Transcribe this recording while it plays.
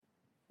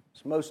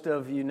As most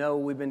of you know,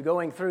 we've been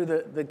going through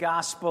the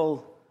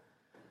Gospel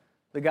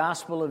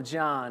of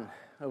John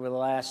over the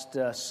last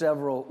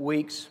several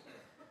weeks.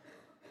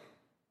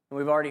 And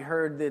we've already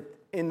heard that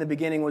in the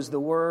beginning was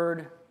the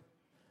Word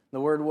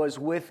was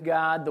with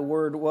God, the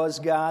Word was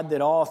God,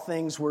 that all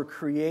things were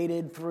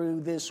created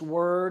through this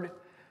Word.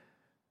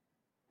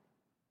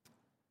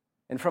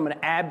 And from an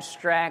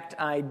abstract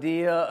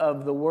idea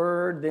of the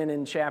Word, then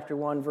in chapter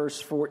 1,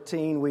 verse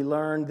 14, we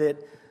learned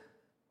that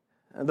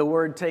the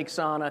Word takes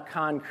on a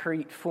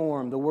concrete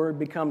form. The Word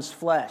becomes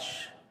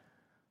flesh.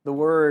 The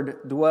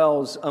Word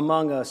dwells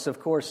among us. Of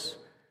course,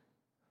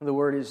 the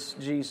Word is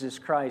Jesus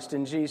Christ.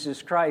 And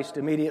Jesus Christ,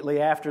 immediately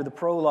after the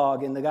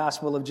prologue in the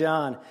Gospel of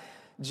John,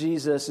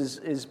 Jesus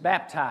is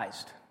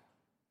baptized.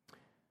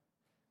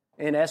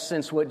 In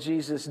essence, what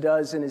Jesus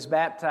does in his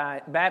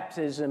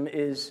baptism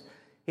is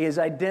he is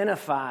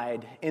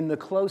identified in the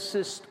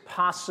closest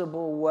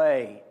possible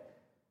way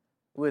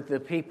with the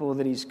people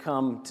that he's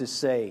come to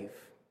save.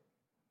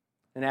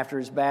 And after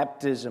his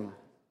baptism,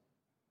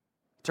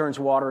 he turns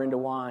water into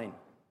wine.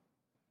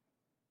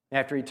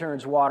 After he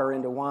turns water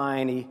into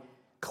wine, he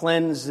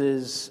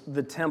cleanses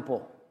the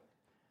temple.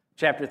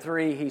 Chapter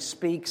 3, he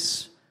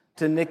speaks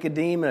to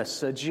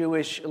Nicodemus, a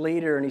Jewish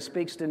leader, and he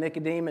speaks to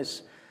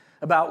Nicodemus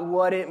about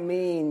what it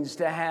means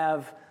to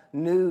have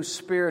new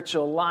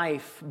spiritual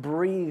life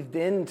breathed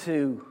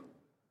into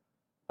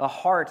a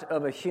heart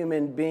of a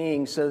human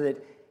being so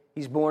that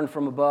he's born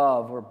from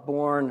above or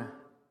born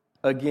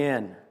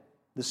again.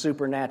 The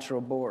supernatural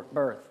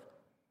birth.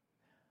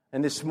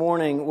 And this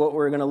morning, what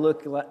we're going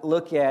to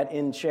look at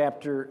in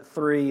chapter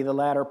 3, the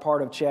latter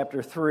part of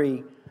chapter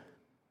 3,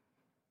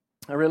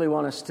 I really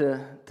want us to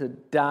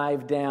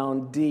dive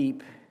down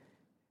deep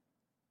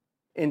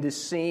into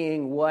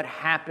seeing what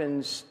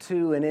happens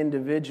to an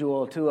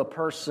individual, to a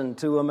person,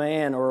 to a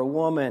man or a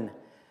woman,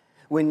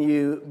 when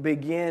you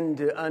begin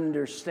to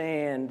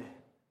understand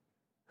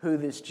who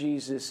this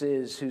Jesus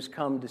is who's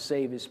come to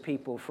save his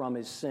people from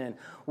his sin.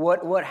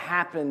 What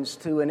happens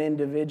to an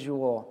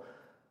individual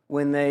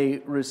when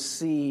they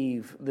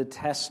receive the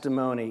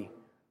testimony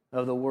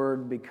of the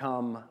Word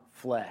become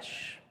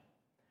flesh?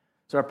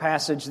 So our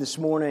passage this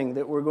morning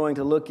that we're going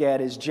to look at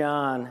is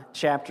John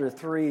chapter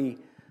 3,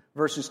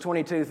 verses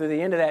 22 through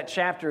the end of that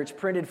chapter. It's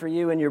printed for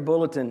you in your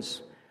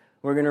bulletins.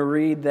 We're going to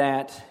read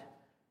that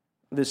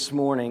this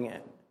morning.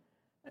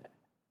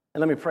 And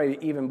let me pray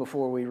even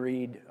before we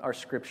read our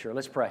scripture.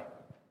 Let's pray.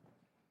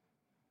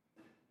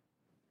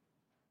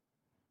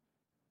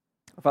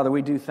 Father,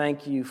 we do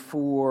thank you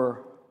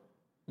for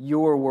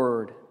your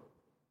word.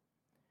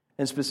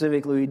 And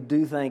specifically, we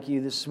do thank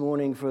you this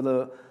morning for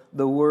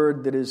the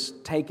word that has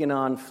taken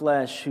on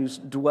flesh, who's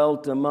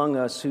dwelt among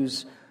us,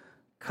 who's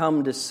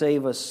come to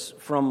save us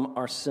from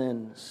our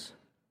sins.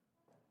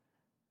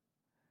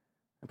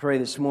 I pray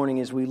this morning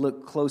as we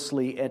look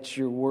closely at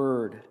your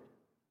word,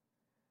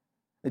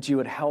 that you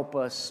would help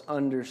us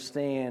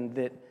understand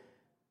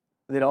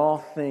that all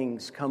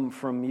things come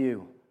from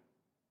you.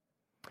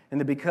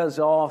 And that because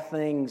all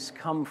things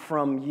come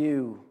from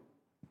you,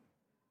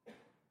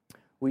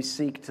 we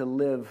seek to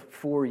live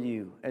for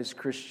you as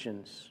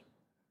Christians.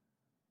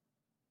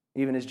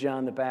 Even as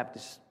John the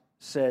Baptist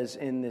says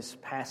in this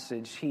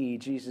passage, he,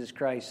 Jesus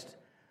Christ,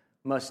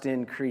 must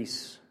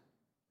increase,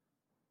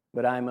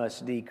 but I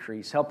must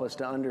decrease. Help us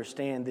to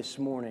understand this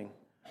morning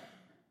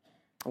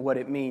what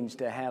it means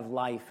to have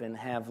life and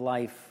have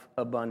life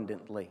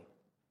abundantly.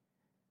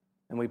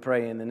 And we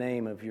pray in the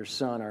name of your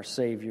Son, our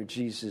Savior,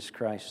 Jesus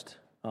Christ.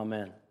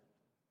 Amen.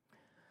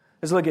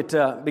 Let's look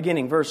at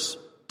beginning verse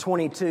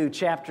 22,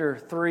 chapter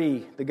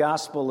 3, the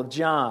Gospel of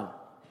John.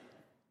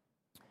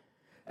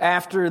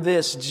 After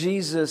this,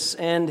 Jesus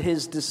and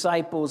his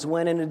disciples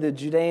went into the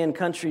Judean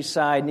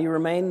countryside, and he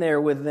remained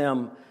there with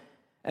them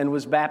and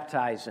was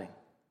baptizing.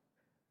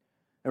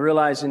 I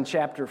realize in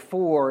chapter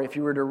 4, if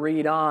you were to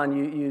read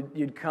on,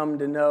 you'd come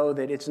to know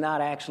that it's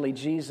not actually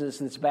Jesus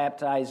that's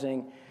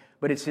baptizing,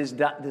 but it's his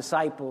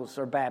disciples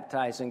are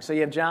baptizing. So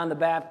you have John the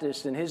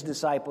Baptist and his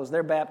disciples,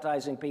 they're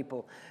baptizing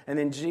people. And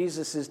then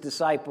Jesus'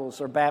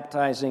 disciples are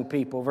baptizing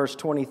people. Verse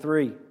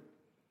 23,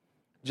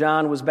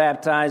 John was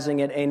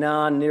baptizing at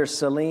Aenon near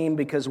Salim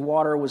because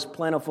water was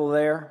plentiful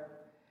there.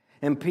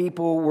 And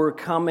people were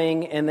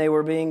coming and they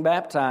were being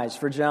baptized,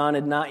 for John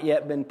had not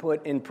yet been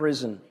put in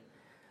prison.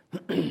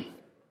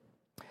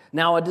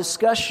 Now a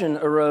discussion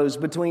arose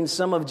between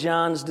some of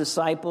John's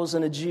disciples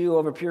and a Jew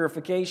over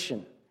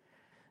purification.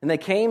 And they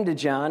came to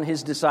John,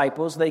 his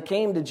disciples, they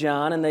came to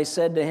John and they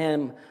said to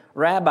him,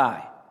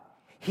 Rabbi,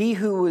 he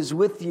who was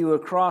with you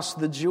across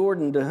the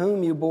Jordan, to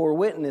whom you bore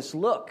witness,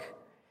 look,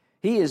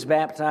 he is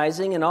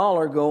baptizing and all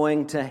are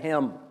going to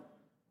him.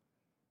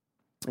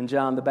 And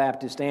John the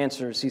Baptist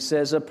answers, he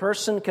says, a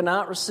person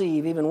cannot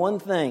receive even one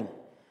thing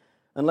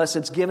unless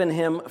it's given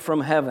him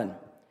from heaven.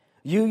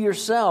 You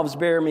yourselves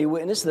bear me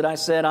witness that I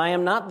said, I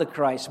am not the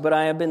Christ, but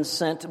I have been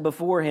sent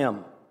before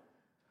him.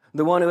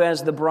 The one who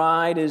has the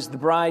bride is the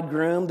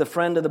bridegroom, the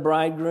friend of the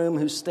bridegroom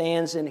who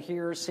stands and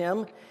hears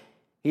him.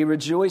 He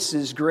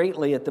rejoices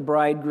greatly at the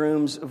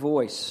bridegroom's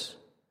voice.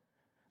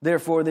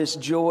 Therefore, this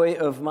joy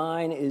of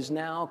mine is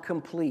now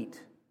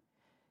complete.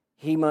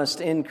 He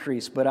must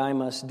increase, but I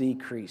must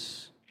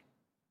decrease.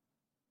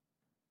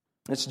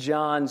 It's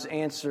John's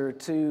answer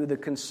to the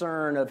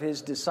concern of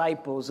his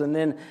disciples. And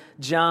then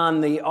John,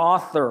 the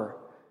author,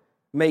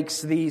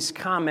 makes these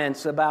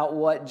comments about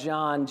what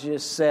John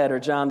just said, or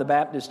John the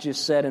Baptist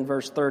just said in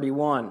verse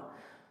 31.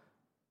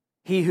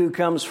 He who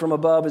comes from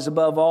above is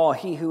above all.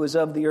 He who is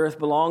of the earth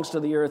belongs to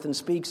the earth and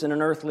speaks in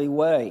an earthly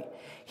way.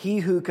 He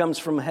who comes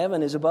from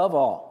heaven is above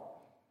all.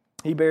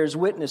 He bears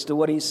witness to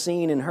what he's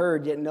seen and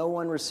heard, yet no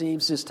one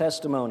receives his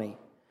testimony.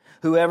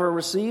 Whoever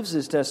receives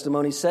his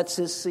testimony sets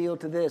his seal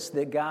to this,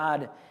 that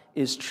God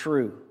is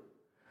true.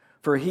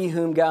 For he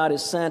whom God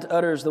has sent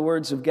utters the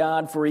words of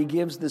God, for he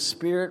gives the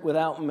Spirit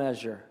without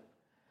measure.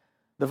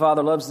 The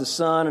Father loves the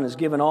Son and has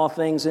given all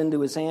things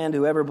into his hand.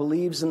 Whoever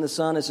believes in the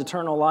Son has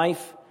eternal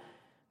life.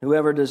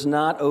 Whoever does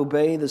not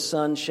obey the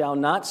Son shall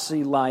not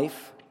see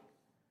life,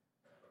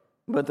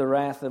 but the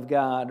wrath of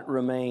God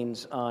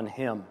remains on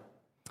him.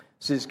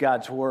 This is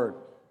God's Word.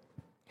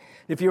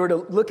 If you were to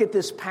look at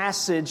this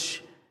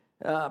passage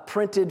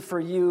printed for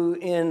you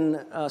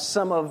in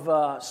some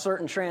of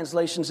certain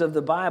translations of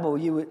the Bible,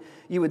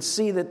 you would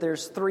see that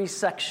there's 3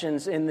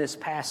 sections in this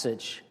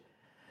passage.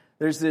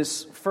 There's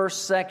this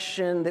first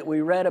section that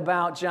we read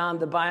about, John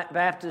the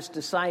Baptist's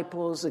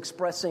disciples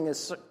expressing a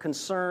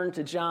concern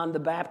to John the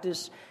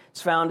Baptist.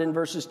 It's found in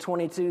verses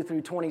 22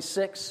 through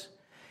 26.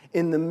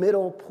 In the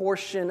middle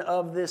portion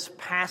of this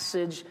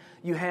passage,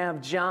 you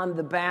have John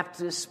the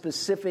Baptist's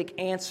specific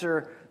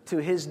answer to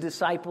his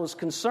disciples'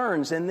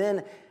 concerns. And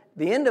then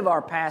the end of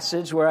our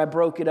passage, where I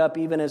broke it up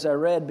even as I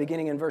read,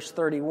 beginning in verse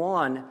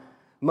 31,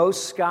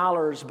 most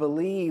scholars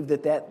believe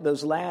that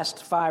those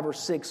last 5 or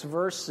 6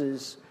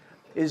 verses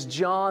is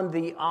John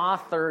the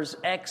author's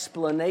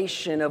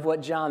explanation of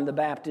what John the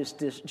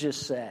Baptist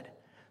just said.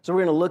 So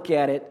we're going to look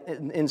at it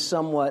in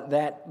somewhat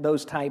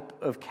those type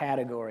of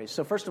categories.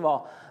 So first of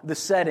all, the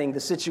setting, the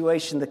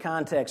situation, the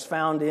context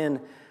found in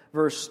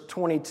verse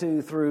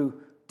 22 through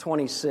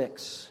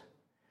 26.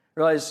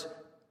 Realize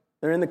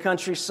they're in the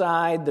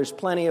countryside, there's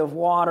plenty of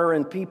water,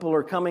 and people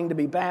are coming to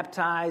be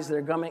baptized.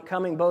 They're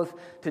coming both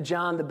to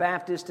John the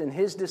Baptist and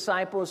his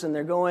disciples, and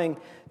they're going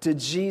to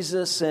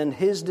Jesus and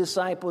his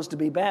disciples to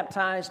be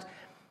baptized.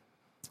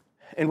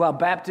 And while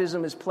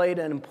baptism has played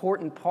an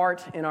important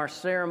part in our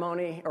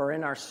ceremony or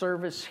in our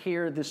service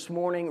here this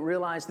morning,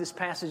 realize this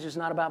passage is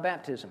not about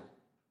baptism.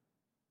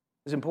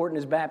 As important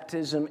as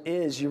baptism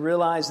is, you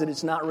realize that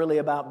it's not really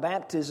about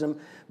baptism,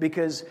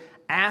 because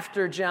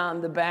after John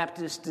the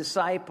Baptist's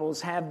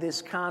disciples have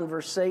this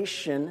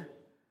conversation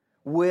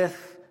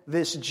with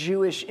this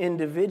Jewish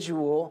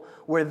individual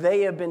where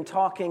they have been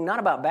talking not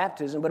about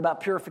baptism, but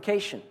about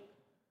purification,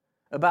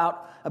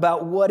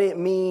 about what it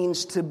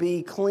means to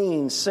be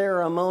clean,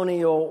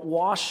 ceremonial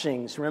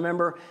washings. If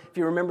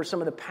you remember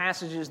some of the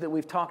passages that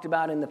we've talked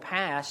about in the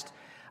past,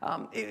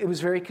 it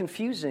was very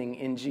confusing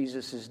in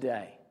Jesus'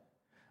 day.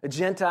 A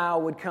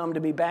Gentile would come to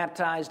be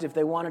baptized if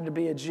they wanted to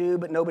be a Jew,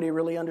 but nobody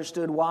really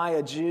understood why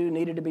a Jew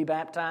needed to be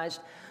baptized.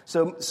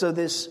 So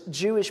this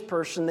Jewish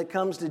person that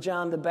comes to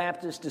John the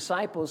Baptist's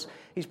disciples,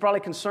 he's probably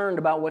concerned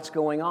about what's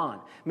going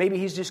on. Maybe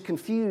he's just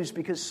confused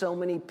because so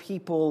many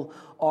people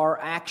are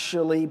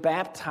actually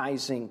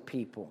baptizing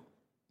people.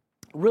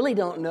 Really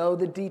don't know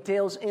the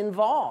details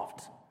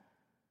involved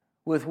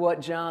with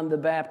what John the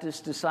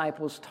Baptist's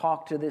disciples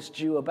talked to this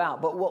Jew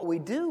about. But what we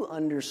do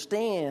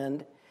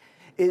understand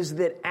is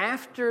that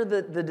after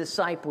the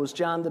disciples,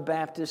 John the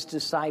Baptist's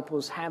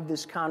disciples, have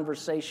this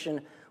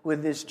conversation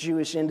with this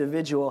Jewish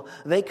individual,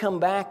 they come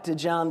back to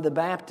John the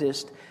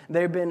Baptist.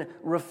 They've been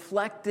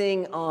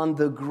reflecting on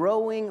the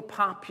growing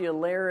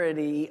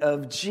popularity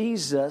of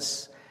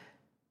Jesus,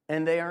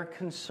 and they are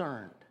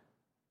concerned.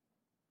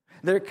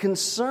 They're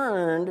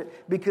concerned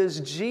because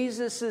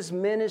Jesus'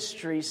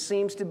 ministry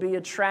seems to be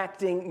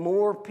attracting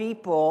more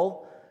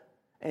people,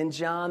 and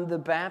John the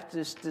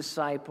Baptist's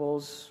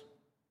disciples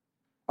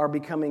are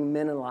becoming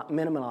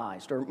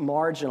minimalized or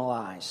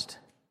marginalized.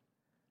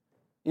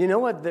 You know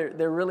what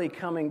they're really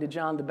coming to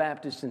John the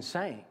Baptist and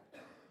saying?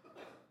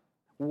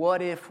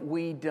 What if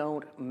we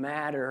don't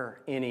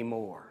matter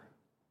anymore?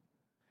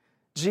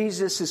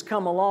 Jesus has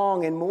come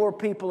along and more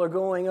people are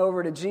going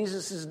over to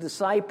Jesus'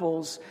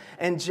 disciples,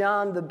 and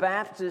John the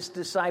Baptist's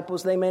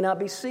disciples, they may not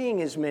be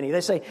seeing as many. They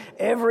say,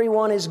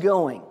 everyone is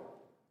going.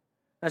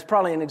 That's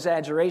probably an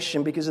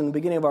exaggeration, because in the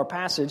beginning of our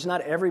passage,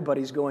 not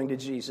everybody's going to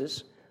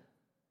Jesus,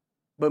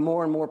 but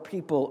more and more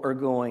people are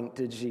going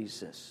to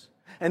Jesus.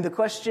 And the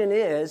question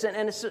is,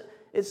 and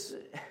it's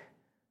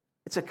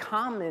a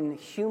common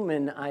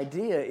human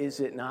idea, is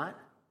it not?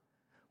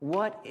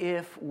 What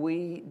if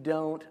we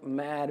don't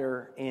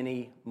matter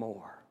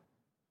anymore?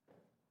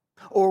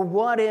 Or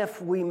what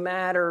if we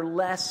matter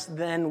less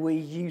than we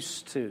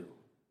used to?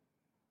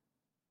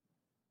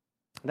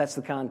 That's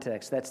the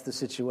context, that's the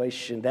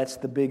situation, that's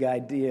the big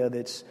idea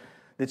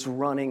that's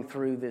running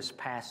through this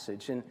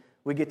passage. And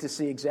we get to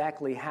see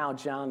exactly how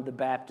John the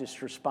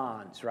Baptist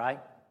responds,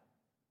 right?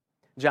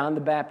 John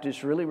the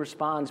Baptist really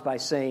responds by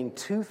saying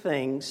 2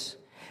 things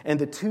And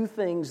the two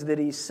things that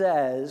he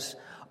says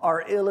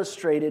are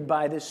illustrated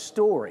by this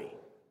story.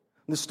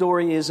 The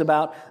story is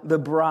about the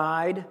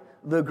bride,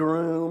 the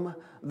groom,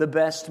 the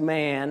best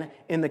man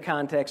in the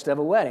context of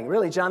a wedding.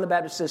 Really, John the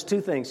Baptist says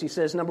two things. He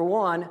says, number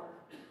one,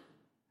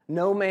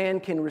 no man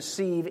can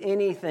receive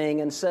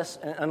anything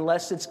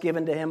unless it's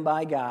given to him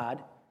by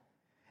God.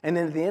 And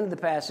then at the end of the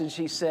passage,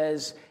 he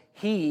says,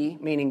 he,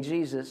 meaning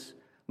Jesus,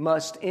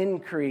 must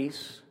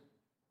increase,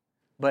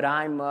 but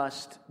I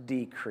must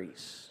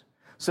decrease.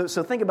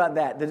 So think about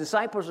that. The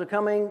disciples are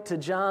coming to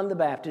John the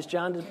Baptist.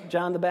 John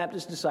the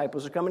Baptist's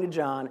disciples are coming to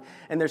John,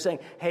 and they're saying,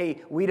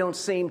 hey, we don't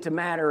seem to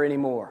matter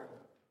anymore.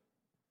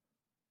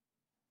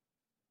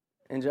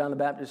 And John the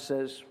Baptist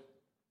says,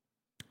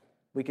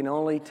 we can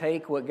only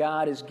take what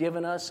God has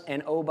given us,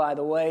 and oh, by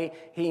the way,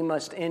 he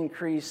must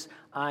increase,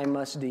 I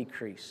must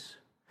decrease.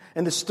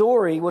 And the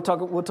story, we'll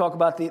talk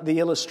about the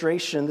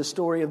illustration, the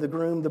story of the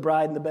groom, the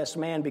bride, and the best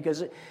man,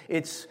 because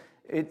it's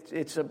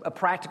a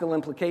practical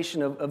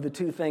implication of the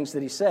two things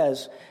that he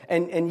says.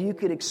 And you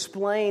could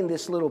explain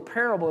this little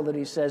parable that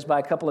he says by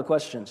a couple of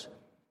questions.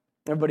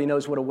 Everybody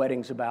knows what a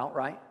wedding's about,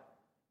 right?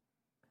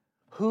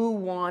 Who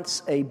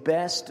wants a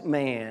best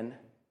man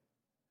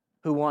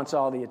who wants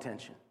all the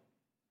attention?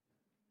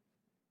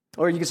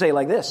 Or you could say it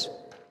like this.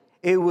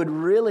 It would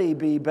really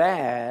be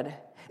bad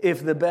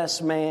if the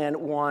best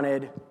man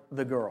wanted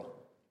the girl.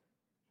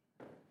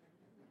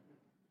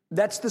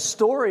 That's the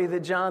story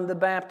that John the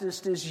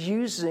Baptist is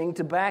using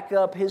to back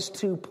up his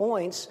 2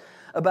 points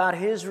about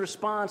his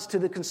response to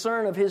the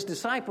concern of his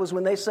disciples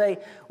when they say,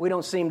 we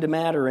don't seem to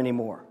matter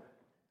anymore.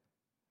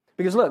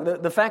 Because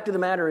look, the fact of the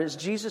matter is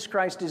Jesus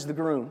Christ is the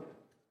groom.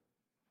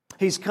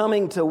 He's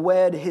coming to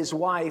wed his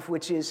wife,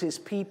 which is his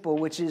people,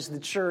 which is the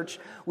church,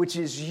 which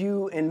is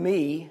you and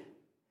me.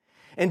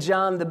 And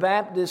John the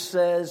Baptist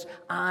says,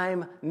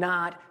 I'm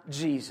not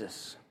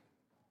Jesus.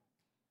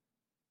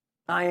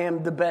 I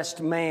am the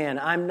best man.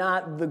 I'm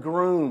not the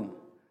groom.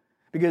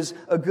 Because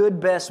a good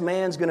best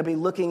man's going to be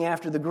looking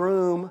after the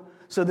groom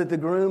so that the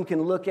groom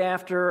can look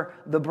after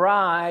the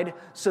bride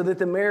so that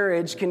the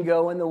marriage can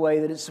go in the way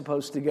that it's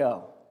supposed to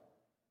go.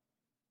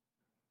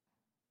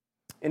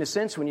 In a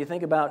sense, when you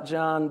think about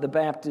John the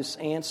Baptist's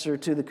answer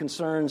to the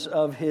concerns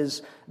of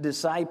his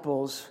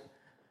disciples,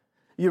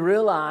 you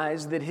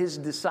realize that his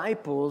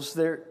disciples,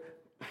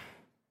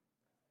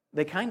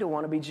 they kind of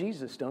want to be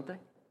Jesus, don't they?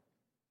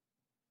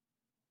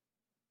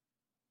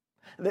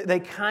 They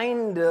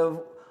kind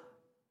of,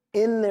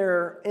 in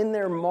their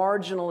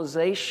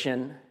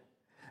marginalization,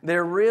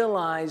 they're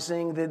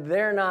realizing that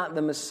they're not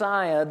the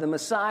Messiah. The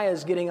Messiah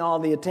is getting all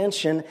the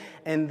attention,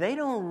 and they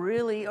don't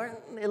really, or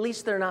at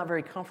least they're not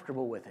very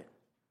comfortable with it.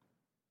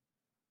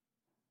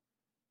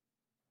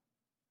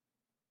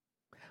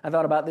 I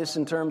thought about this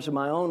in terms of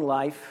my own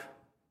life.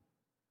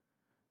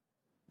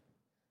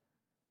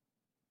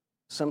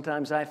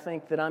 Sometimes I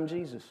think that I'm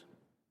Jesus.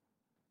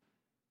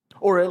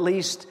 Or at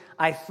least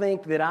I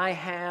think that I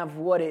have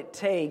what it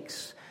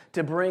takes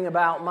to bring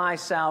about my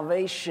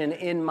salvation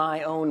in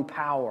my own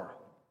power.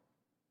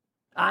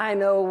 I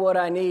know what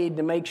I need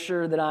to make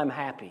sure that I'm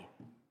happy.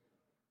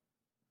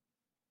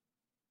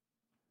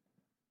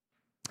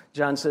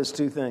 John says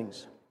two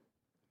things.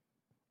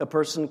 A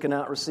person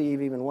cannot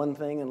receive even one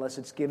thing unless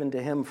it's given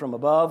to him from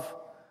above.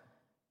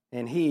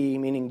 And he,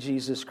 meaning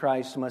Jesus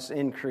Christ, must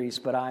increase,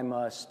 but I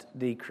must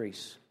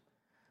decrease.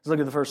 Let's look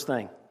at the first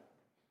thing.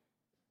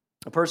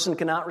 A person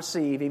cannot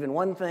receive even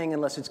one thing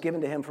unless it's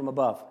given to him from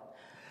above.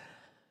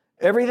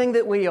 Everything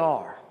that we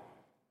are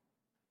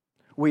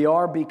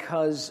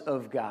because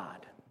of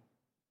God.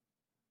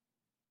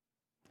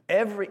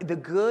 The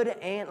good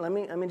and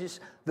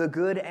the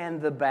good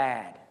and the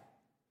bad.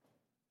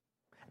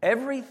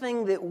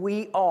 Everything that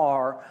we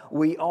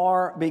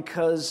are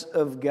because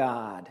of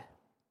God.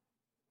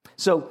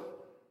 So,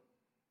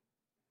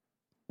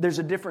 there's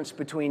a difference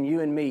between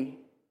you and me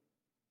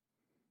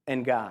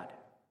and God.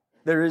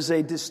 There is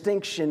a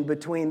distinction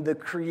between the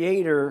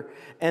Creator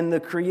and the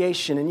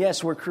creation. And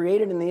yes, we're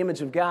created in the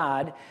image of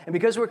God. And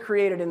because we're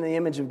created in the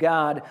image of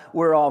God,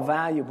 we're all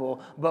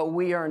valuable. But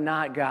we are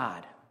not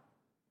God.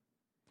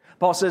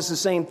 Paul says the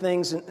same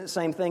thing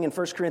in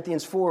 1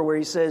 Corinthians 4, where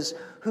he says,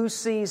 who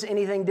sees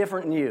anything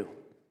different in you?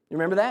 You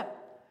remember that?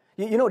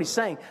 You know what he's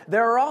saying?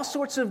 There are all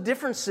sorts of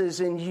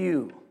differences in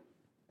you.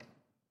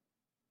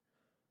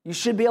 You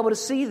should be able to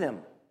see them.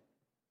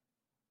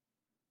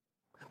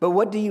 But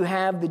what do you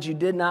have that you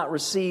did not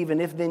receive?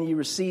 And if then you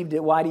received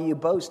it, why do you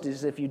boast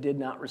as if you did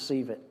not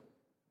receive it?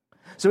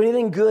 So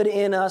anything good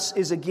in us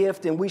is a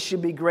gift, and we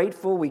should be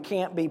grateful. We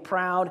can't be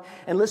proud.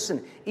 And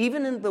listen,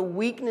 even in the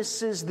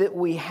weaknesses that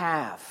we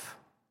have,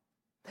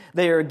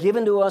 they are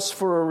given to us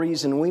for a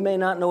reason. We may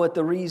not know what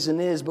the reason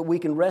is, but we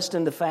can rest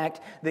in the fact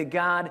that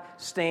God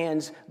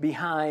stands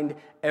behind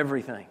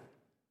everything.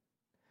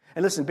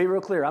 And listen, be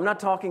real clear. I'm not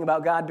talking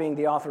about God being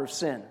the author of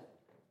sin,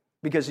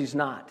 because He's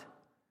not.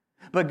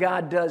 But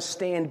God does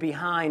stand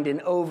behind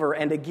and over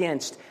and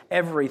against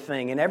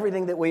everything. And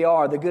everything that we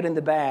are, the good and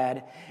the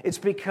bad, it's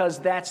because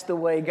that's the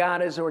way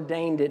God has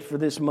ordained it for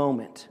this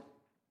moment.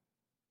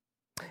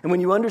 And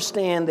when you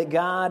understand that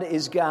God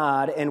is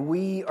God and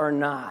we are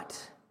not,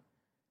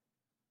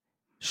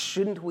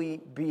 shouldn't we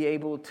be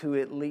able to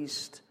at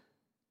least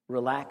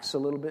relax a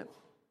little bit?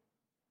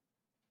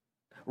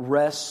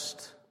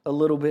 Rest a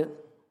little bit?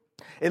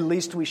 At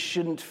least we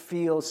shouldn't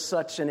feel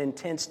such an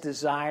intense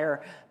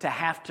desire to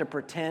have to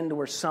pretend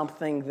we're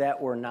something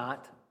that we're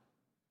not.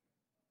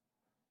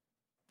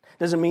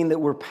 Doesn't mean that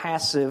we're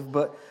passive,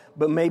 but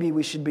maybe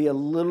we should be a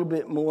little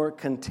bit more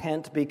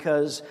content,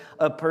 because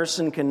a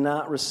person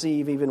cannot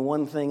receive even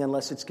one thing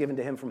unless it's given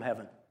to him from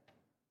heaven.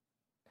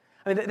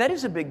 I mean, that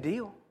is a big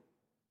deal.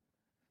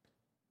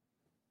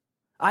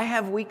 I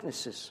have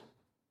weaknesses.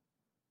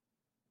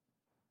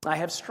 I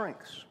have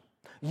strengths.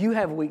 You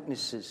have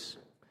weaknesses,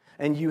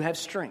 and you have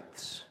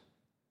strengths.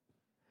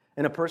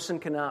 And a person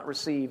cannot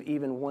receive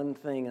even one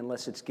thing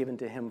unless it's given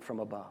to him from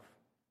above.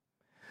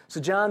 So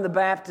John the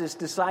Baptist's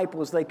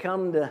disciples, they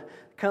come to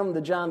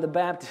John the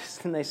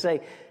Baptist and they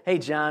say, "Hey,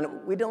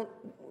 John, we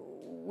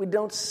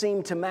don't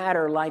seem to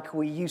matter like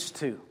we used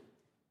to."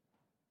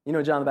 You know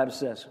what John the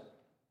Baptist says?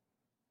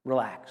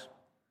 Relax.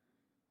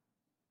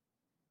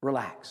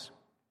 Relax.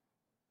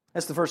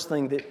 That's the first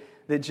thing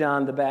that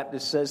John the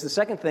Baptist says. The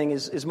second thing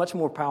is much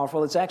more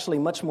powerful. It's actually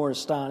much more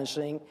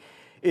astonishing.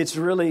 It's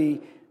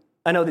really,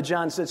 I know that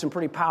John said some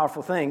pretty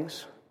powerful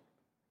things,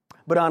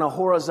 but on a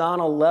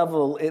horizontal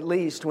level, at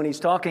least, when he's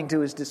talking to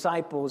his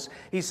disciples,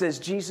 he says,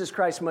 Jesus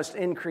Christ must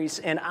increase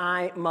and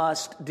I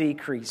must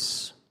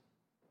decrease.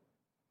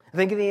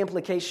 Think of the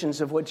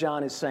implications of what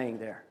John is saying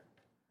there.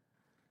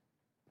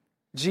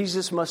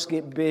 Jesus must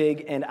get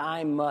big and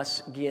I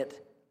must get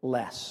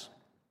less.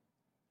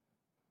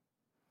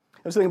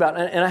 I was thinking about,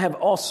 and I have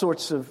all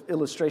sorts of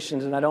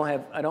illustrations, and I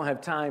don't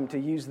have time to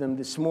use them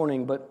this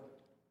morning, but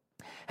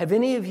have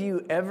any of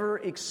you ever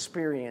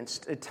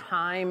experienced a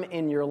time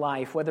in your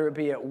life, whether it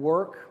be at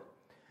work,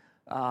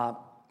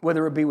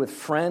 whether it be with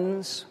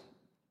friends,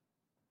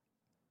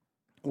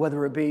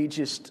 whether it be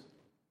just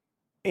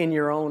in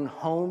your own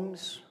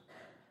homes,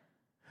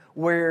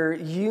 where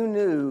you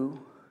knew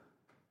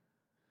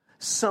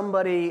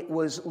somebody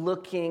was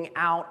looking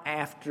out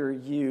after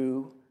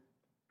you,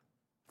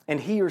 and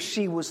he or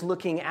she was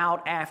looking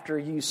out after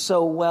you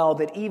so well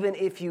that even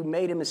if you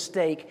made a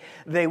mistake,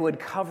 they would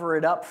cover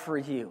it up for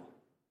you,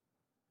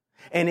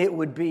 and it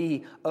would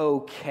be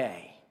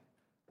okay?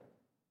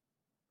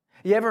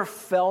 You ever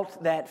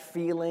felt that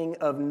feeling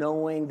of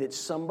knowing that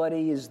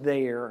somebody is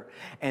there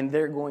and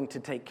they're going to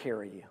take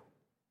care of you?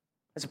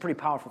 That's a pretty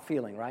powerful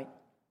feeling, right?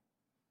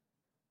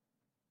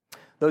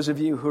 Those of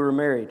you who are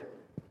married,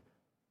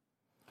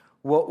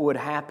 what would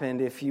happen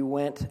if you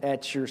went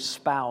at your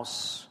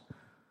spouse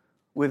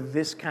with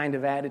this kind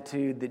of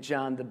attitude that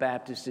John the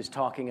Baptist is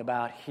talking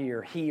about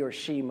here? He or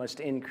she must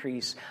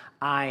increase,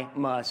 I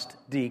must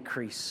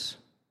decrease.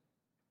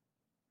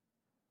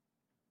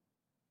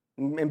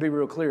 And be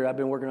real clear, I've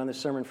been working on this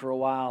sermon for a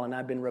while, and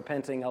I've been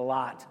repenting a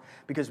lot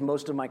because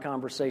most of my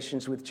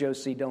conversations with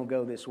Josie don't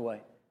go this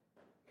way.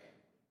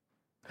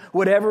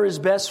 Whatever is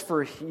best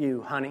for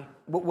you, honey,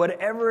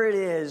 whatever it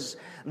is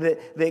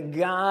that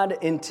God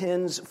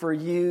intends for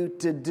you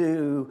to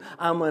do,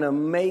 I'm going to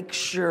make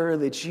sure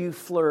that you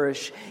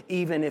flourish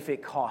even if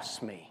it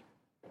costs me.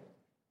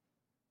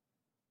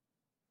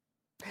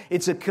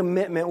 It's a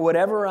commitment,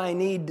 whatever I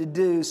need to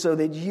do so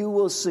that you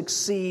will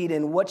succeed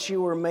in what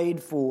you were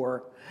made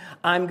for,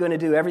 I'm going to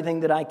do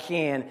everything that I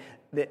can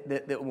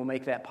that will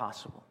make that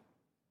possible.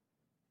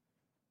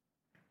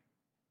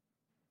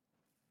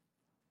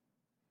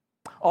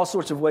 All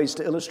sorts of ways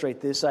to illustrate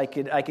this. I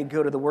could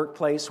go to the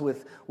workplace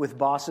with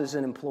bosses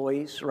and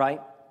employees,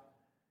 right?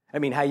 I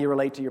mean, how you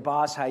relate to your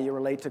boss, how you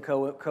relate to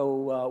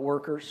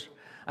co-workers.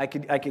 I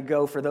could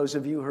go for those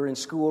of you who are in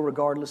school,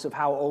 regardless of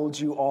how old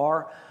you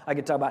are. I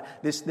could talk about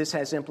this. This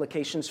has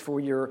implications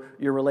for your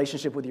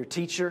relationship with your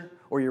teacher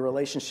or your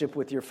relationship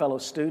with your fellow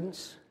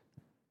students.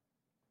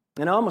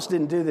 And I almost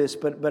didn't do this,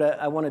 but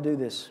I want to do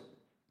this.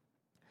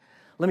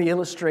 Let me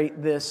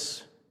illustrate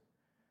this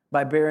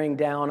by bearing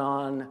down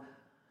on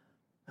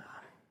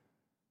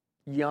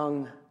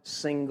young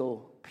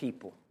single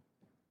people.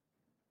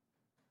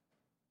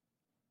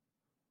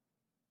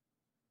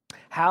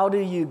 How do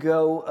you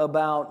go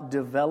about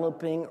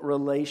developing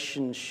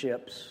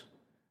relationships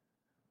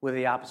with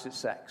the opposite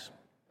sex?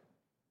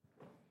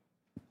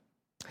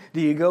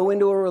 Do you go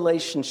into a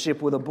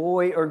relationship with a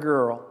boy or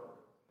girl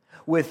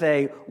with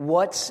a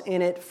what's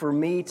in it for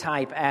me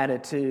type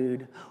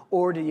attitude,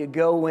 or do you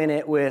go in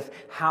it with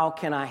how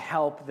can I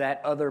help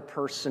that other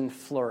person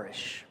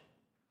flourish?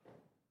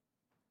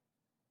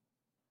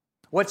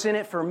 What's in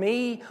it for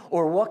me,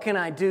 or what can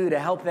I do to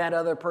help that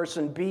other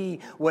person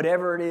be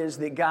whatever it is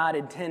that God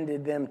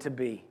intended them to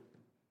be?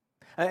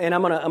 And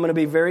I'm gonna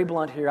be very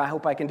blunt here. I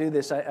hope I can do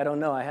this. I don't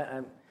know.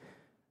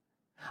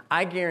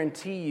 I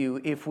guarantee you,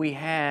 if we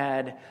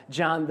had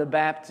John the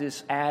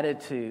Baptist's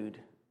attitude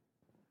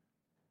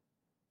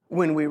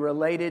when we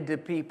related to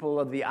people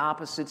of the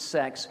opposite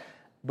sex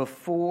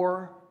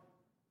before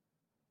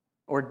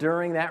or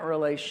during that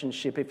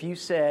relationship, if you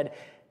said,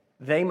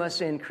 They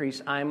must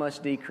increase, I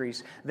must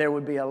decrease. There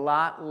would be a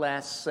lot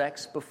less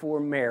sex before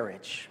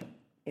marriage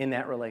in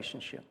that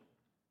relationship.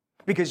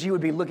 Because you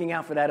would be looking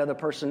out for that other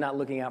person, not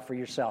looking out for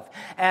yourself.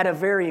 At a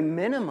very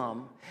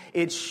minimum,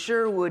 it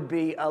sure would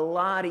be a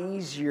lot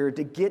easier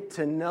to get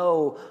to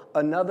know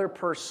another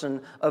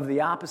person of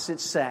the opposite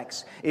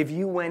sex if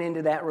you went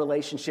into that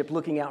relationship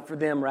looking out for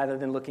them rather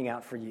than looking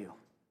out for you.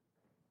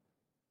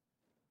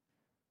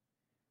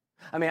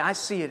 I mean, I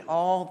see it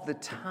all the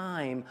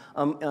time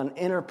on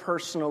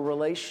interpersonal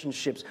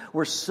relationships.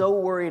 We're so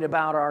worried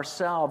about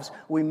ourselves,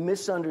 we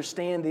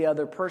misunderstand the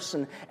other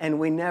person, and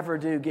we never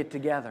do get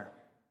together.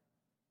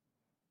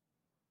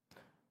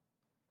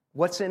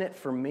 What's in it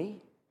for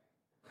me?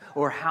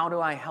 Or how do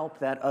I help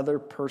that other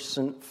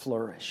person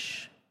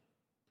flourish?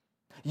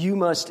 You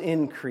must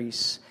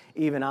increase,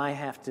 even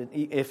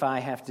if I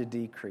have to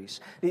decrease.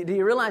 Do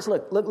you realize,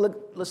 look,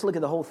 let's look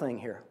at the whole thing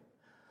here.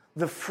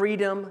 The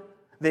freedom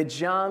that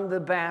John the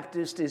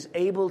Baptist is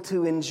able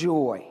to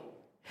enjoy,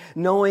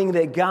 knowing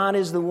that God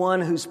is the one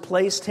who's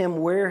placed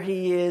him where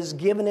he is,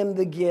 given him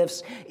the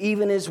gifts,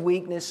 even his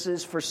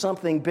weaknesses, for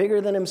something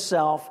bigger than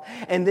himself,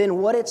 and then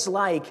what it's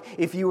like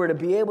if you were to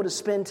be able to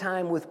spend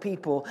time with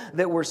people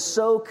that were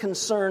so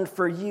concerned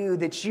for you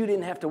that you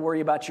didn't have to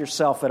worry about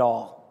yourself at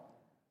all.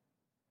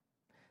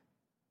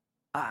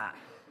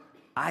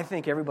 I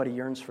think everybody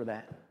yearns for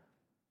that.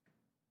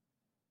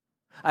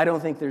 I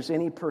don't think there's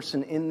any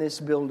person in this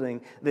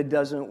building that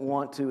doesn't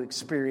want to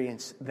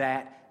experience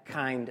that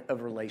kind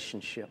of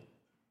relationship.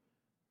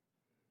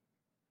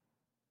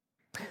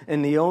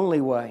 And the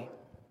only way,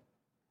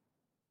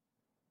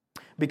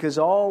 because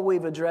all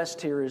we've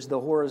addressed here is the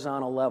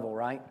horizontal level,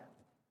 right?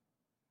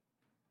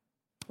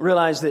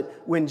 Realize that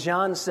when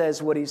John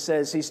says what he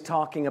says, he's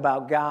talking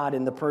about God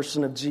in the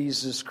person of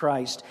Jesus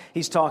Christ.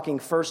 He's talking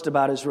first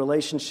about his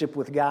relationship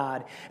with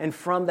God. And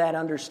from that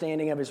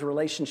understanding of his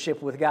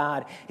relationship with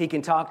God, he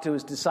can talk to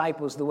his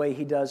disciples the way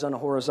he does on a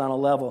horizontal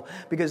level.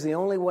 Because the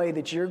only way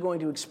that you're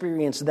going to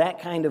experience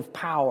that kind of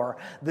power,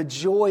 the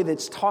joy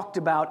that's talked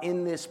about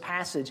in this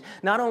passage,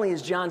 not only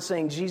is John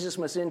saying Jesus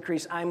must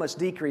increase, I must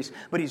decrease,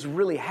 but he's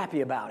really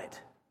happy about it.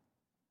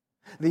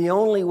 The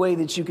only way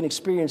that you can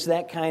experience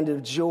that kind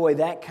of joy,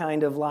 that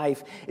kind of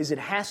life, is it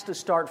has to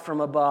start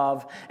from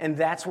above, and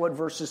that's what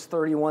verses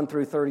 31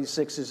 through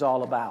 36 is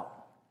all about.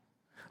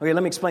 Okay,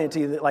 let me explain it to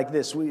you like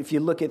this. If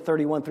you look at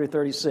 31 through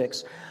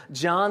 36,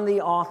 John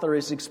the author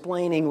is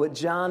explaining what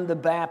John the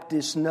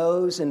Baptist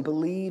knows and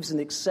believes and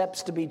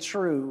accepts to be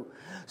true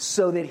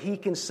so that he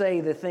can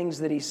say the things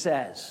that he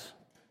says.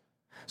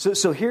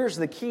 So here's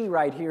the key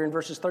right here in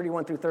verses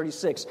 31 through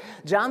 36.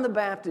 John the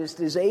Baptist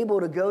is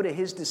able to go to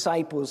his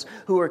disciples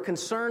who are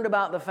concerned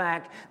about the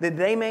fact that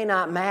they may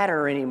not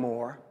matter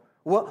anymore.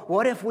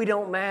 What if we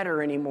don't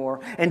matter anymore?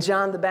 And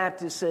John the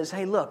Baptist says,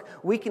 hey, look,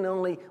 we can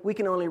only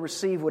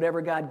receive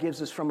whatever God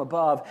gives us from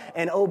above.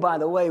 And oh, by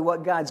the way,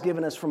 what God's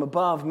given us from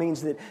above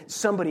means that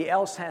somebody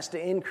else has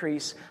to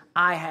increase,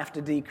 I have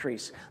to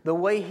decrease. The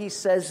way he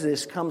says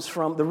this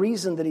the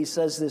reason that he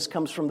says this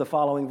comes from the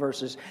following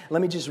verses.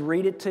 Let me just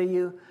read it to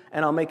you,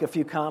 and I'll make a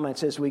few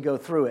comments as we go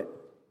through it.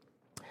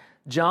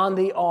 John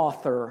the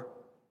author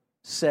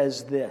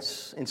says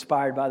this,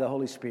 inspired by the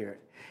Holy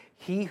Spirit.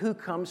 He who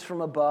comes from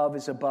above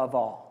is above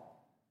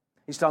all.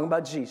 He's talking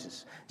about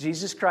Jesus.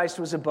 Jesus Christ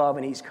was above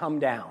and he's come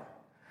down,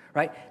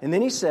 right? And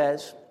then he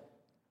says,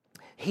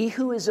 he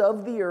who is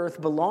of the earth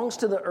belongs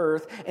to the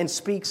earth and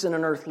speaks in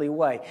an earthly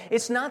way.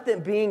 It's not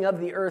that being of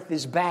the earth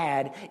is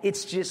bad,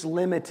 it's just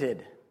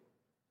limited.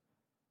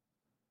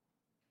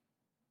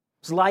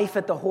 It's life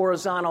at the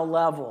horizontal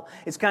level.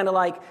 It's kind of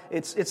like,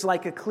 it's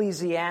like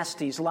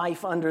Ecclesiastes,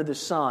 life under the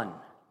sun.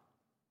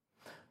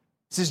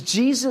 It says,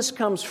 Jesus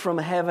comes from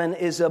heaven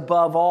is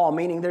above all,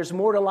 meaning there's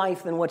more to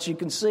life than what you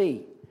can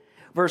see.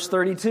 Verse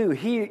 32,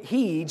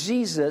 he,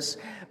 Jesus,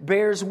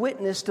 bears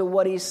witness to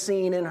what he's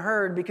seen and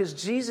heard because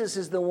Jesus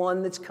is the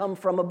one that's come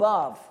from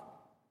above.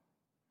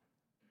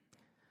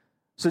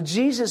 So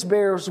Jesus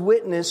bears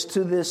witness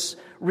to this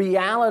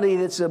reality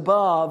that's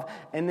above,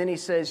 and then he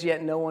says,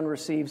 yet no one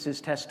receives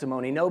his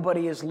testimony.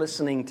 Nobody is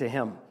listening to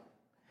him.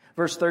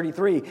 Verse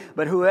 33,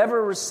 but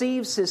whoever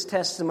receives his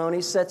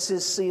testimony sets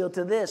his seal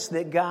to this,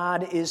 that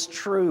God is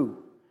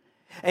true.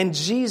 And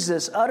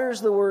Jesus utters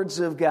the words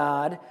of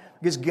God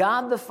because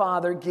God the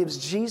Father gives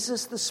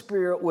Jesus the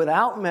Spirit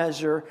without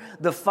measure.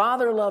 The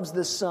Father loves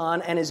the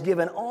Son and has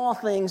given all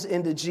things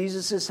into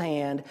Jesus'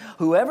 hand.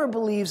 Whoever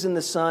believes in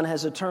the Son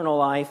has eternal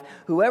life.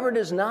 Whoever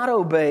does not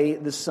obey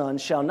the Son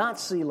shall not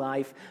see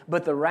life,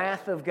 but the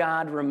wrath of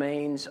God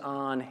remains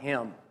on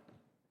him.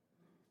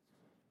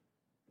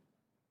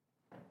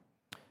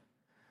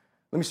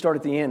 Let me start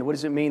at the end. What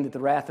does it mean that the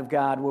wrath of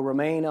God will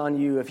remain on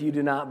you if you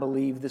do not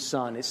believe the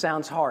Son? It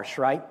sounds harsh,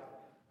 right?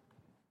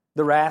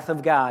 The wrath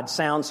of God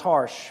sounds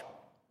harsh.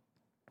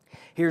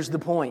 Here's the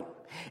point.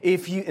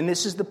 And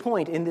this is the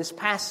point in this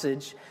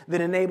passage that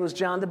enables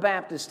John the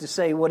Baptist to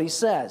say what he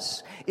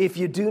says. If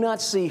you do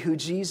not see who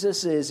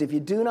Jesus is, if you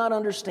do not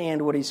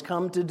understand what he's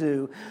come to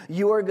do,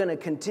 you are going to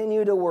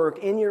continue to work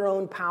in your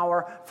own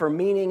power for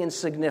meaning and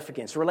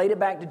significance. Relate it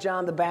back to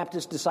John the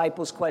Baptist's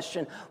disciples'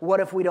 question, what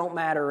if we don't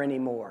matter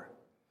anymore?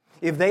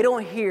 If they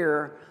don't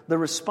hear the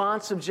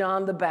response of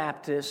John the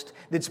Baptist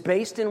that's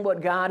based in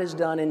what God has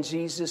done in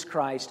Jesus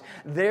Christ,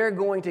 they're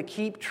going to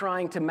keep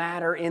trying to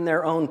matter in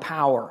their own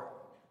power.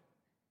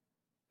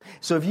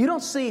 So if you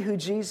don't see who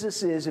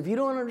Jesus is, if you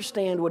don't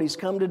understand what he's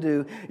come to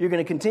do, you're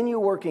going to continue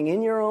working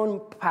in your own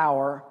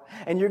power,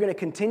 and you're going to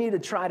continue to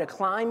try to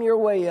climb your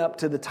way up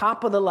to the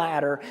top of the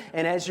ladder.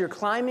 And as you're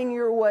climbing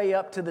your way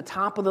up to the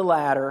top of the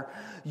ladder,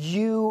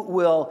 you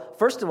will,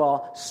 first of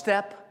all,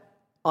 step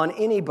on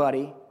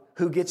anybody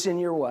who gets in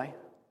your way.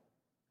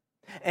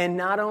 And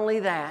not only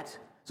that,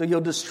 so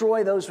you'll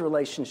destroy those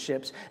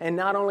relationships. And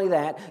not only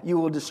that, you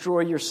will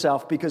destroy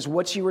yourself, because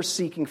what you are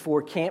seeking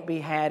for can't be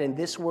had in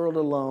this world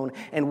alone.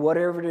 And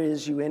whatever it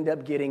is you end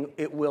up getting,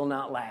 it will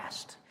not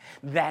last.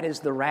 That is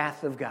the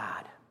wrath of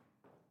God.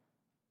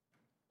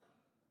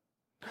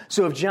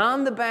 So if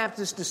John the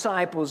Baptist's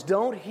disciples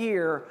don't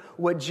hear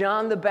what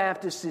John the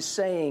Baptist is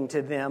saying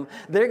to them,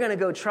 they're going to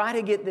go try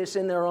to get this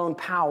in their own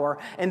power,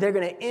 and they're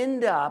going to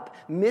end up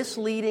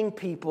misleading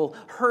people,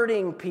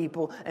 hurting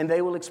people, and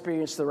they will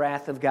experience the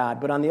wrath of God.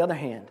 But on the other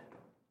hand,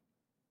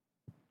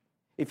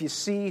 if you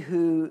see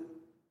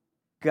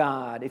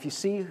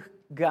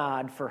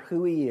God for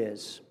who He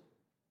is,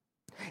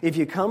 if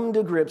you come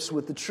to grips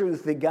with the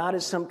truth that God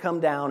has come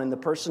down in the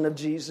person of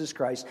Jesus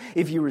Christ,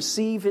 if you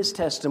receive His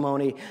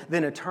testimony,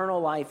 then eternal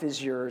life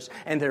is yours,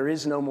 and there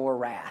is no more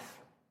wrath.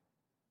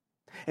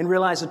 And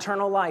realize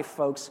eternal life,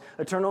 folks,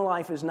 eternal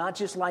life is not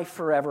just life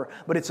forever,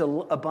 but it's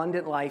an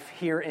abundant life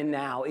here and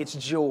now. It's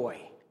joy.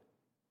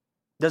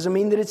 Doesn't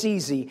mean that it's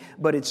easy,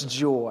 but it's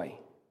joy.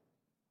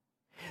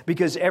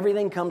 Because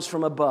everything comes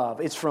from above.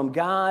 It's from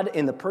God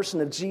in the person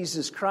of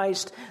Jesus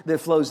Christ that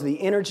flows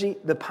the energy,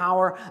 the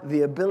power,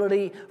 the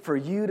ability for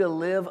you to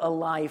live a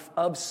life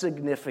of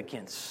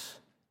significance.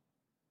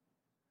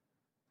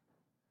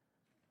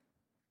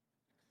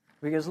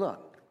 Because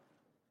look,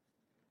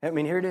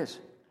 here it is.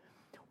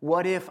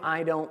 What if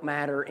I don't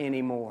matter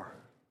anymore?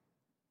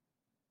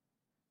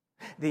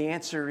 The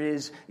answer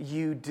is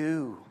you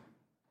do.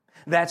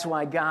 That's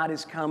why God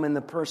has come in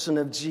the person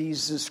of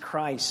Jesus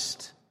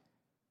Christ.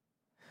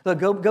 Look,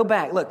 go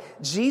back. Look,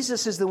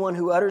 Jesus is the one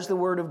who utters the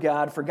word of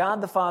God. For God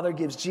the Father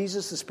gives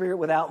Jesus the Spirit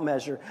without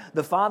measure.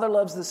 The Father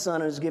loves the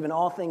Son and has given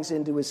all things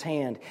into His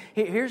hand.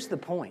 Here's the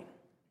point.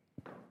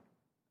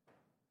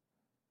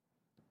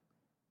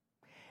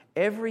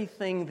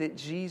 Everything that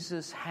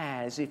Jesus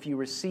has, if you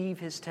receive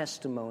His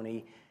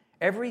testimony,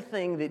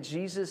 everything that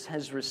Jesus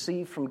has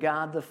received from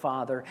God the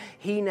Father,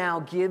 He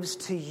now gives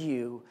to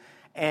you.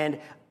 And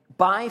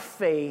by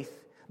faith,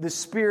 the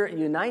Spirit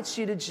unites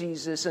you to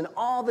Jesus, and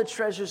all the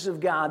treasures of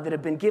God that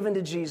have been given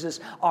to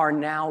Jesus are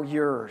now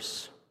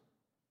yours.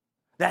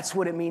 That's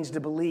what it means to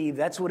believe.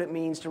 That's what it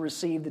means to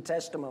receive the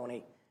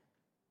testimony.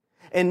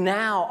 And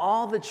now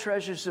all the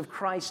treasures of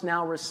Christ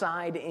now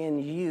reside in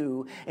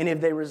you. And if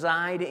they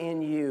reside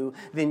in you,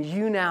 then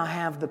you now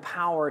have the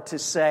power to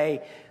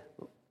say,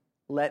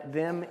 let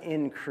them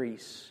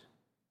increase.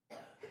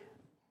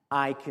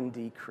 I can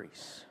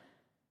decrease.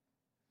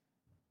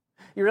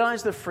 You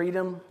realize the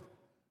freedom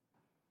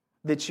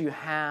that you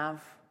have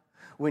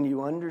when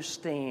you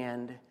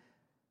understand,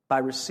 by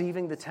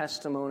receiving the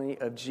testimony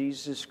of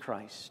Jesus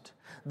Christ,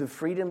 the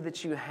freedom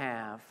that you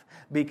have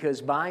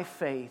because by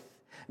faith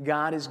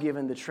God has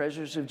given the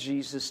treasures of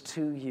Jesus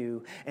to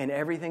you, and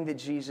everything that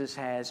Jesus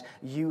has,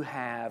 you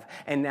have,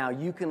 and now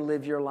you can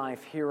live your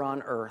life here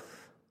on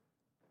earth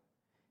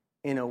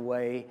in a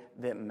way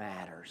that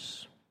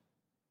matters.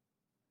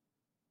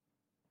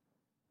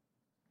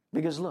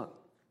 Because look,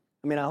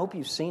 I hope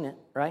you've seen it,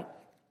 right?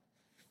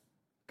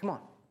 Come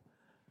on.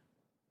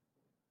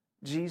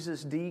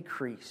 Jesus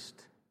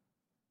decreased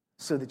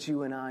so that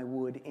you and I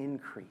would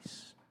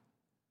increase.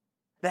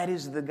 That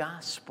is the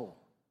gospel.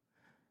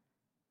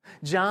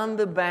 John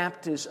the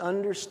Baptist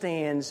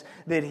understands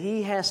that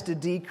he has to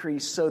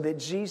decrease so that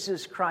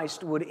Jesus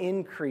Christ would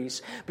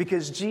increase,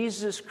 because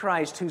Jesus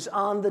Christ, who's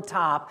on the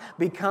top,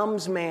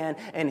 becomes man,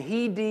 and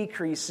he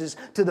decreases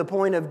to the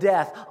point of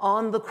death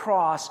on the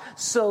cross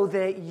so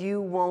that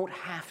you won't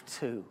have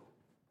to.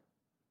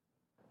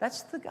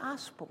 That's the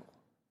gospel.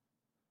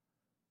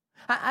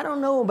 I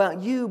don't know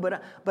about you,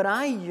 but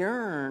I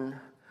yearn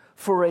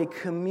for a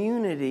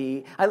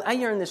community. I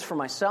yearn this for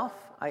myself.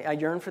 I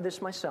yearn for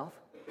this myself.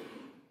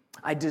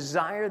 I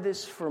desire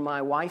this for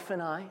my wife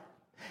and I,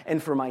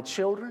 and for my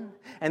children.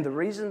 And the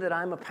reason that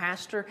I'm a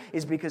pastor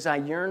is because I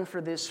yearn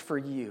for this for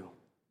you.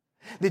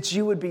 That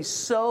you would be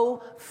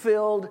so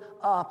filled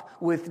up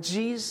with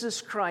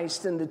Jesus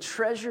Christ and the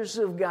treasures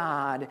of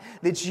God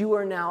that you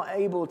are now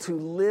able to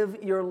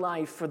live your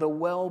life for the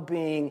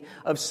well-being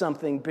of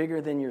something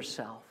bigger than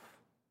yourself.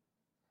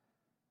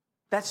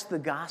 That's the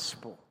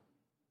gospel.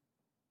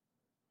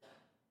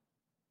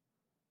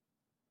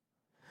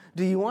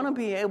 Do you want to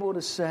be able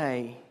to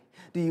say,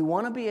 do you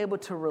want to be able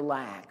to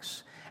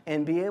relax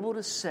and be able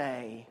to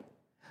say,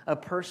 a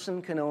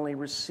person can only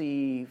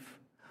receive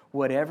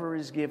whatever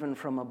is given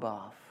from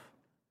above?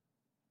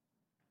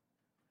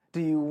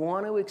 Do you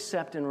want to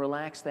accept and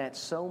relax that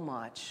so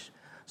much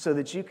so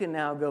that you can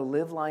now go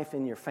live life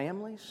in your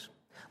families,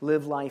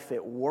 live life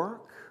at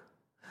work,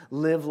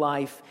 live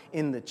life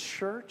in the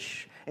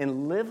church,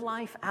 and live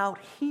life out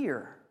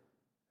here,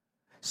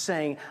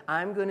 saying,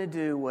 I'm going to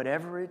do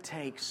whatever it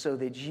takes so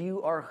that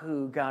you are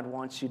who God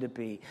wants you to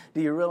be?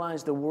 Do you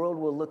realize the world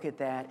will look at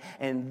that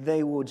and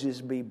they will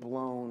just be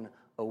blown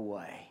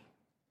away?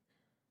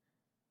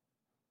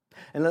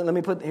 And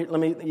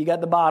you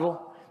got the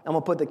bottle. I'm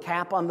going to put the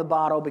cap on the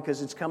bottle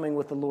because it's coming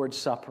with the Lord's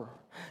Supper.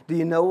 Do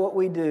you know what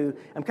we do?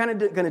 I'm kind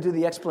of going to do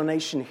the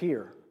explanation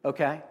here,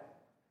 okay?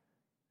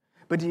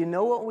 But do you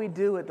know what we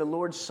do at the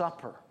Lord's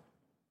Supper?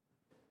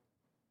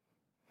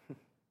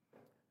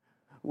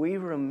 We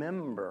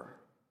remember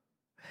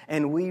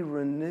and we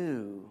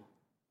renew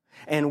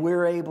and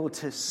we're able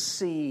to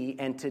see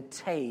and to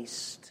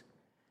taste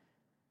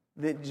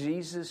that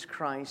Jesus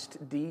Christ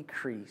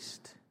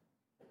decreased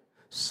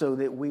so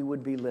that we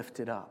would be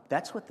lifted up.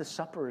 That's what the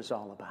supper is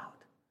all about.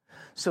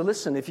 So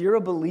listen, if you're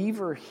a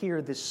believer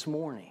here this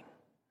morning,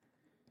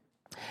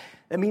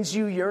 that means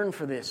you yearn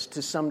for this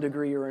to some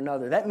degree or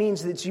another. That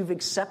means that you've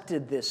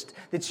accepted this,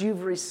 that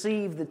you've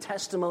received the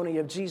testimony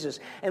of Jesus.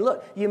 And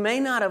look, you may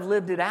not have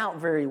lived it out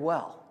very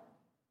well.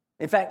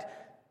 In fact,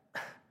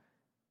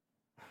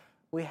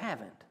 we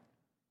haven't.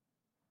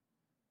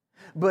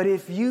 But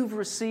if you've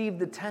received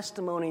the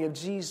testimony of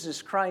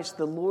Jesus Christ,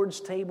 the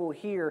Lord's table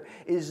here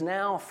is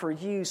now for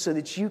you so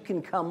that you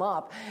can come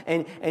up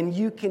and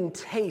you can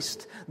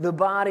taste the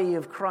body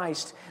of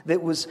Christ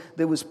that was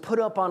put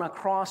up on a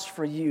cross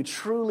for you,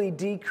 truly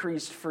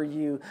decreased for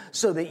you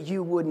so that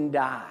you wouldn't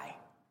die.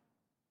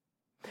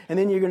 And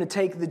then you're going to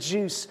take the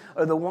juice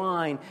or the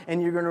wine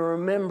and you're going to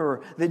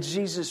remember that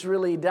Jesus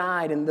really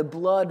died and the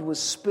blood was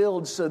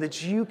spilled so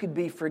that you could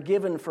be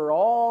forgiven for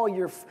all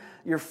your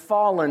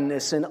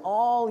fallenness and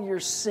all your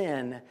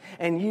sin.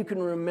 And you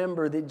can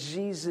remember that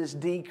Jesus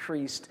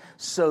decreased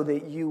so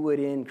that you would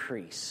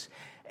increase.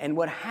 And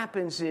what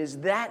happens is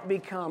that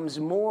becomes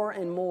more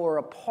and more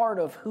a part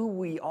of who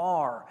we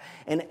are.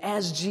 And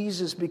as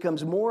Jesus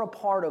becomes more a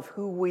part of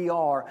who we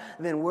are,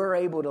 then we're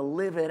able to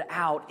live it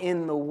out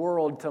in the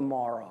world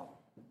tomorrow.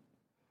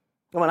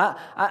 Come on,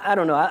 I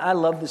don't know. I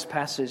love this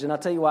passage. And I'll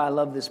tell you why I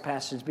love this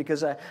passage.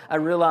 Because I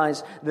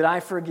realize that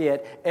I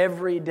forget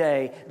every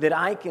day that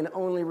I can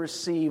only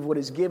receive what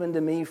is given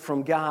to me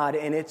from God,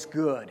 and it's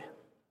good.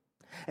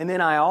 And then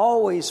I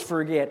always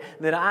forget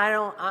that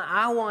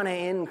I want to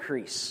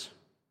increase.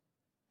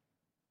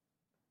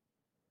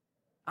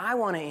 I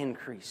want to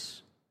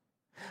increase.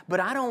 But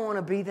I don't want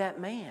to be that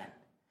man.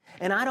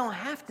 And I don't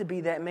have to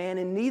be that man,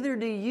 and neither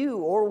do you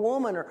or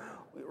woman,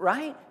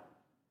 right?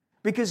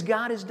 Because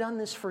God has done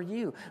this for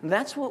you. And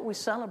that's what we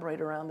celebrate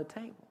around the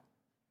table.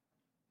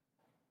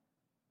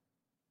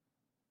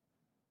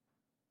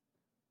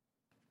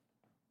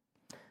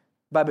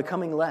 By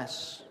becoming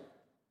less,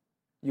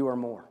 you are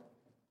more.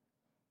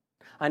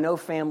 I know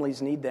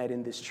families need that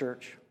in this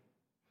church.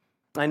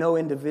 I know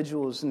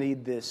individuals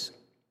need this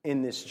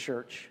in this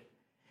church.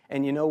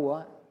 And you know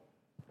what?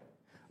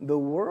 The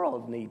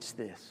world needs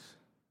this.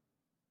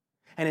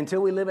 And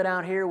until we live it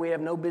out here, we have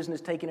no business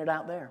taking it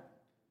out there.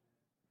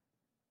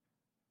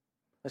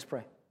 Let's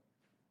pray.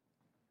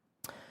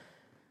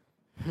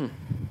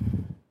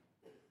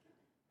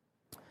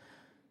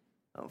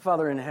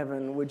 Father in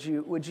heaven, would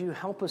you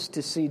help us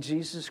to see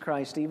Jesus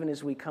Christ even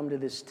as we come to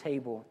this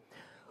table?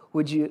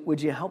 Would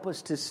you help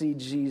us to see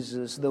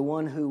Jesus, the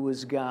one who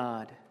was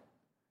God,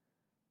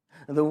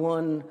 the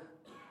one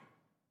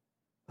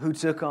who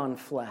took on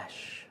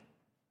flesh,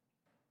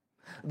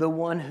 the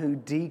one who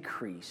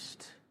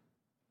decreased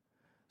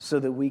so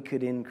that we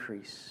could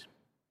increase.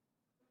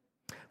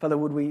 Father,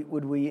 would we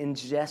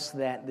ingest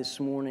that this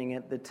morning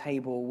at the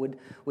table?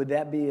 Would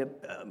that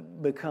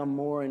become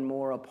more and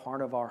more a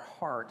part of our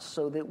hearts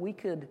so that we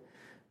could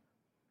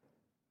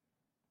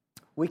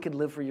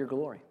live for your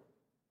glory?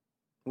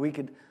 We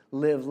could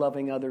live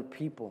loving other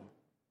people.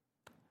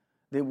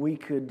 That we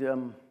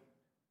could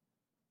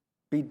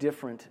be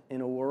different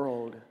in a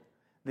world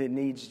that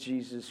needs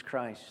Jesus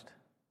Christ.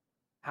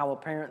 How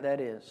apparent that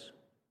is.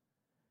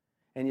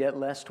 And yet,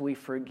 lest we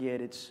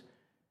forget,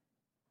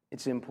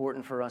 it's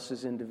important for us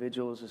as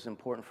individuals, it's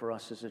important for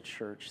us as a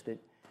church that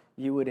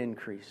you would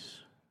increase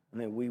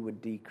and that we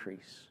would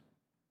decrease.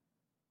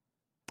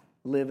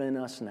 Live in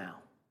us now.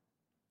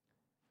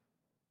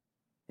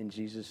 In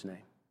Jesus' name,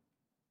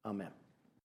 amen.